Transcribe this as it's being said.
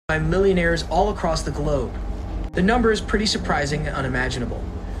by millionaires all across the globe. The number is pretty surprising and unimaginable.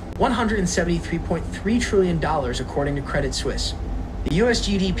 $173.3 trillion according to Credit-Suisse. The US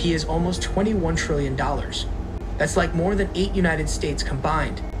GDP is almost $21 trillion. That's like more than 8 United States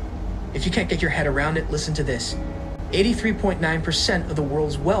combined. If you can't get your head around it, listen to this. 83.9% of the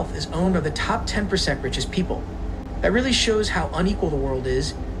world's wealth is owned by the top 10% richest people. That really shows how unequal the world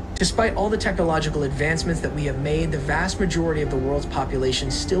is. Despite all the technological advancements that we have made, the vast majority of the world's population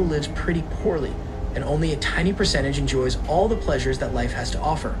still lives pretty poorly, and only a tiny percentage enjoys all the pleasures that life has to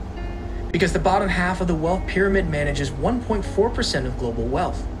offer. Because the bottom half of the wealth pyramid manages 1.4% of global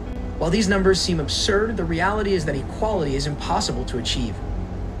wealth. While these numbers seem absurd, the reality is that equality is impossible to achieve.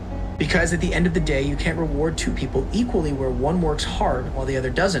 Because at the end of the day, you can't reward two people equally where one works hard while the other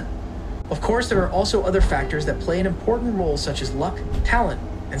doesn't. Of course, there are also other factors that play an important role, such as luck, talent,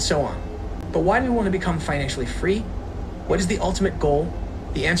 and so on. But why do we want to become financially free? What is the ultimate goal?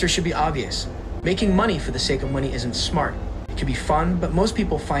 The answer should be obvious. Making money for the sake of money isn't smart. It can be fun, but most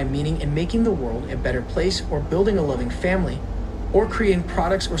people find meaning in making the world a better place, or building a loving family, or creating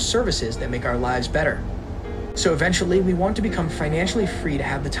products or services that make our lives better. So eventually, we want to become financially free to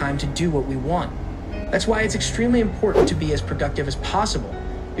have the time to do what we want. That's why it's extremely important to be as productive as possible,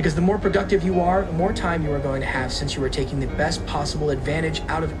 because the more productive you are, the more time you are going to have, since you are taking the best possible advantage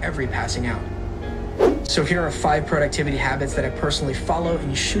out of every passing out. So here are 5 productivity habits that I personally follow, and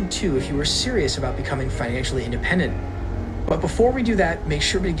you should too if you are serious about becoming financially independent. But before we do that, make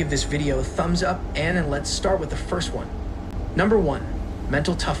sure to give this video a thumbs up, and let's start with the first one. Number 1,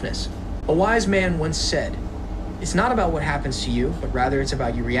 mental toughness. A wise man once said, "It's not about what happens to you, but rather it's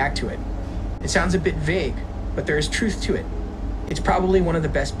about you react to it." It sounds a bit vague, but there is truth to it. It's probably one of the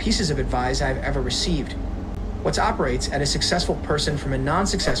best pieces of advice I've ever received. What separates a successful person from a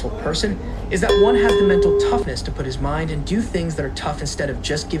non-successful person is that one has the mental toughness to put his mind and do things that are tough, instead of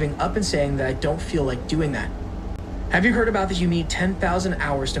just giving up and saying that I don't feel like doing that. Have you heard about that you need 10,000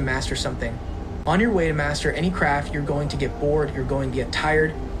 hours to master something? On your way to master any craft, you're going to get bored, you're going to get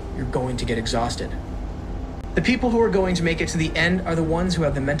tired, you're going to get exhausted. The people who are going to make it to the end are the ones who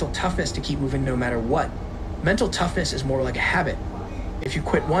have the mental toughness to keep moving no matter what. Mental toughness is more like a habit. If you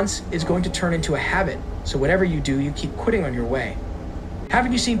quit once, it's going to turn into a habit, so whatever you do, you keep quitting on your way.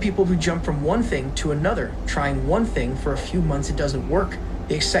 Haven't you seen people who jump from one thing to another, trying one thing for a few months, it doesn't work,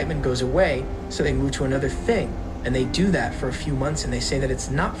 the excitement goes away, so they move to another thing, and they do that for a few months and they say that it's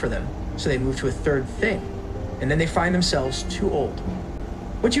not for them, so they move to a third thing, and then they find themselves too old.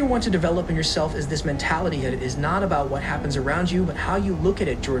 What you want to develop in yourself is this mentality that it is not about what happens around you, but how you look at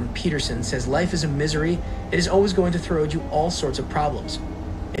it. Jordan Peterson says life is a misery. It is always going to throw at you all sorts of problems.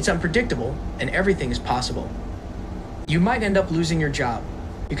 It's unpredictable, and everything is possible. You might end up losing your job.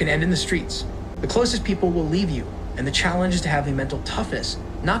 You can end in the streets. The closest people will leave you, and the challenge is to have the mental toughness,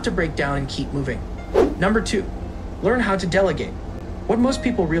 not to break down and keep moving. Number 2, learn how to delegate. What most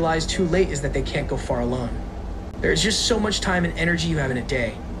people realize too late is that they can't go far alone. There is just so much time and energy you have in a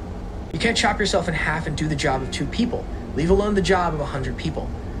day. You can't chop yourself in half and do the job of 2 people, leave alone the job of 100 people.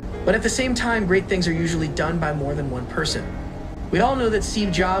 But at the same time, great things are usually done by more than one person. We all know that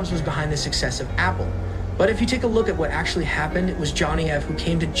Steve Jobs was behind the success of Apple. But if you take a look at what actually happened, it was Johnny Ive who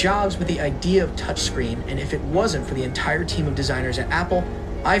came to Jobs with the idea of touchscreen, and if it wasn't for the entire team of designers at Apple,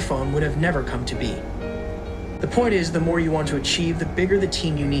 iPhone would have never come to be. The point is, the more you want to achieve, the bigger the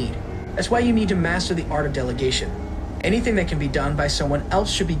team you need. That's why you need to master the art of delegation. Anything that can be done by someone else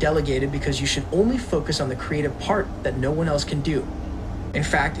should be delegated, because you should only focus on the creative part that no one else can do. In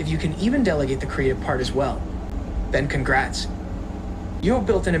fact, if you can even delegate the creative part as well, then congrats. You have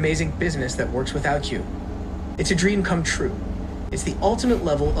built an amazing business that works without you. It's a dream come true. It's the ultimate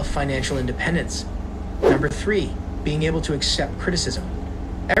level of financial independence. Number 3, being able to accept criticism.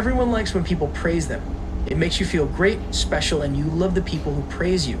 Everyone likes when people praise them. It makes you feel great, special, and you love the people who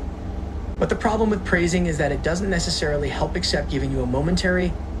praise you. But the problem with praising is that it doesn't necessarily help, except giving you a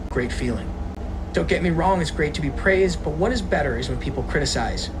momentary, great feeling. Don't get me wrong, it's great to be praised, but what is better is when people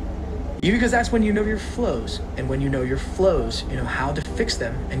criticize you, because that's when you know your flows, and when you know your flows, you know how to fix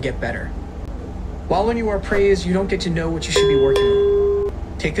them and get better. While when you are praised, you don't get to know what you should be working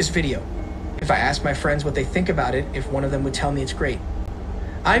on. Take this video. If I ask my friends what they think about it, if one of them would tell me it's great,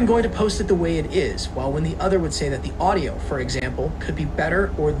 I'm going to post it the way it is, while when the other would say that the audio, for example, could be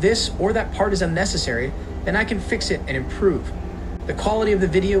better, or this or that part is unnecessary, then I can fix it and improve the quality of the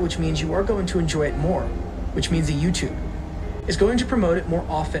video, which means you are going to enjoy it more, which means the YouTube is going to promote it more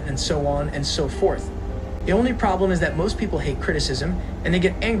often, and so on and so forth. The only problem is that most people hate criticism, and they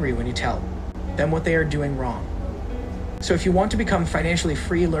get angry when you tell them what they are doing wrong. So if you want to become financially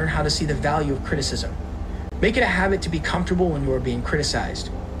free, learn how to see the value of criticism. Make it a habit to be comfortable when you are being criticized.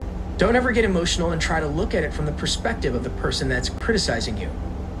 Don't ever get emotional and try to look at it from the perspective of the person that's criticizing you.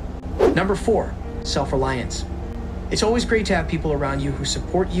 Number 4, self-reliance. It's always great to have people around you who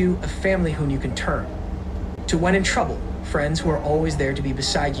support you, a family whom you can turn to when in trouble, friends who are always there to be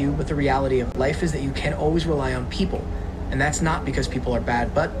beside you, but the reality of life is that you can always rely on people. And that's not because people are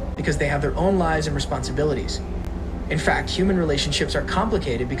bad, but because they have their own lives and responsibilities. In fact, human relationships are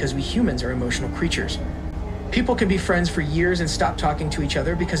complicated because we humans are emotional creatures. People can be friends for years and stop talking to each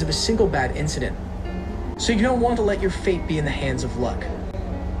other because of a single bad incident. So you don't want to let your fate be in the hands of luck.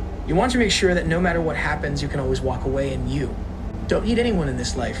 You want to make sure that no matter what happens, you can always walk away and you don't need anyone in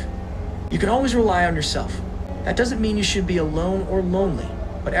this life. You can always rely on yourself. That doesn't mean you should be alone or lonely,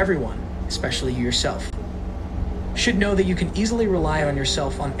 but everyone, especially you yourself, should know that you can easily rely on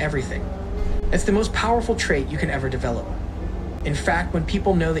yourself on everything. It's the most powerful trait you can ever develop. In fact, when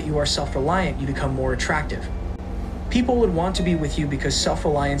people know that you are self-reliant, you become more attractive. People would want to be with you because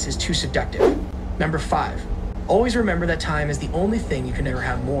self-reliance is too seductive. Number 5, always remember that time is the only thing you can never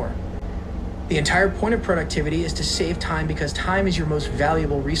have more. The entire point of productivity is to save time because time is your most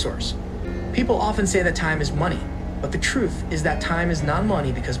valuable resource. People often say that time is money, but the truth is that time is not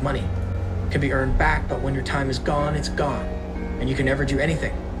money because money can be earned back, but when your time is gone, it's gone, and you can never do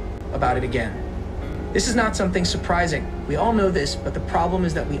anything about it again. This is not something surprising. We all know this, but the problem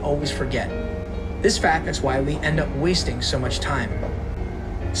is that we always forget. This fact is why we end up wasting so much time.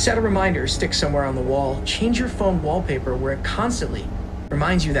 Set a reminder, stick somewhere on the wall, change your phone wallpaper where it constantly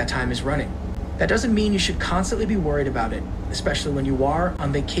reminds you that time is running. That doesn't mean you should constantly be worried about it, especially when you are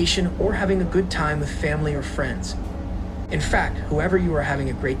on vacation or having a good time with family or friends. In fact, whoever you are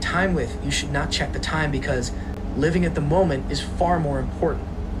having a great time with, you should not check the time because living at the moment is far more important.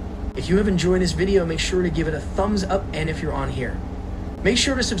 If you have enjoyed this video, make sure to give it a thumbs up, and if you're on here, make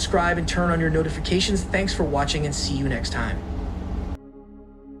sure to subscribe and turn on your notifications. Thanks for watching and see you next time.